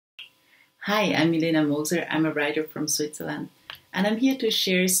Hi, I'm Milena Moser. I'm a writer from Switzerland, and I'm here to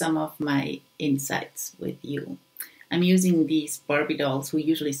share some of my insights with you. I'm using these Barbie dolls who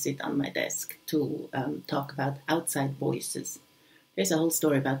usually sit on my desk to talk about outside voices. There's a whole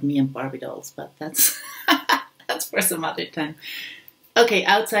story about me and Barbie dolls, but that's that's for some other time. Okay,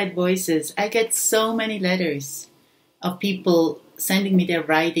 outside voices. I get so many letters of people sending me their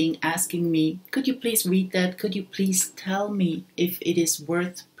writing, asking me, could you please read that? Could you please tell me if it is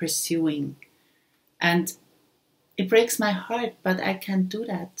worth pursuing? And it breaks my heart, but I can't do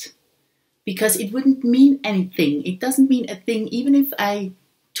that because it wouldn't mean anything. It doesn't mean a thing. Even if I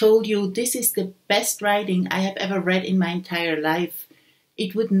told you this is the best writing I have ever read in my entire life,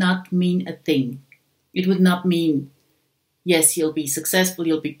 it would not mean a thing. It would not mean, yes, you'll be successful,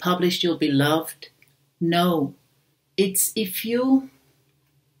 you'll be published, you'll be loved. No. It's if you,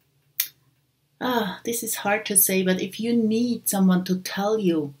 this is hard to say, but if you need someone to tell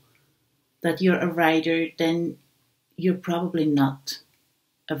you that you're a writer, then you're probably not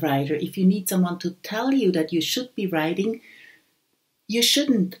a writer. If you need someone to tell you that you should be writing, you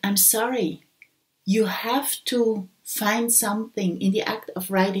shouldn't. I'm sorry. You have to find something in the act of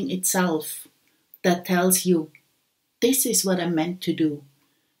writing itself that tells you, this is what I'm meant to do.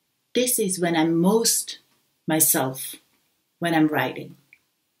 This is when I'm most myself, when I'm writing.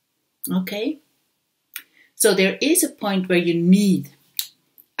 Okay? So there is a point where you need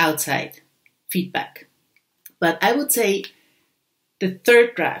outside feedback. But I would say the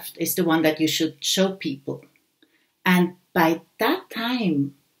third draft is the one that you should show people. And by that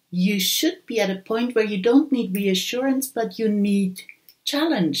time, you should be at a point where you don't need reassurance, but you need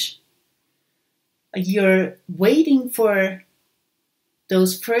challenge. You're waiting for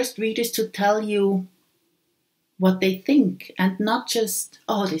those first readers to tell you what they think and not just,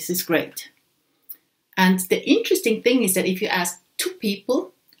 oh, this is great. And the interesting thing is that if you ask two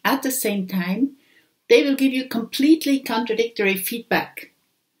people at the same time, they will give you completely contradictory feedback.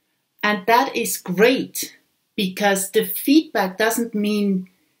 And that is great because the feedback doesn't mean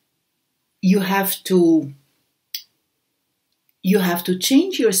you have to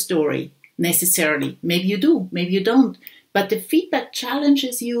change your story necessarily. Maybe you do, maybe you don't. But the feedback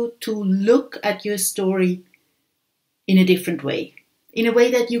challenges you to look at your story in a different way, in a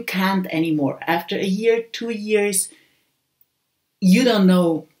way that you can't anymore. After a year, 2 years, you don't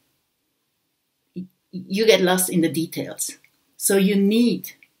know. You get lost in the details. So you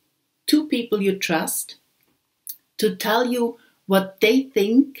need two people you trust to tell you what they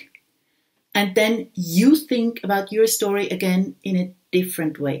think, and then you think about your story again in a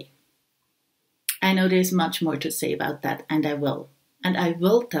different way. I know there's much more to say about that, and I will. And I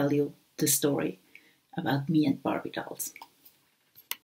will tell you the story about me and Barbie dolls.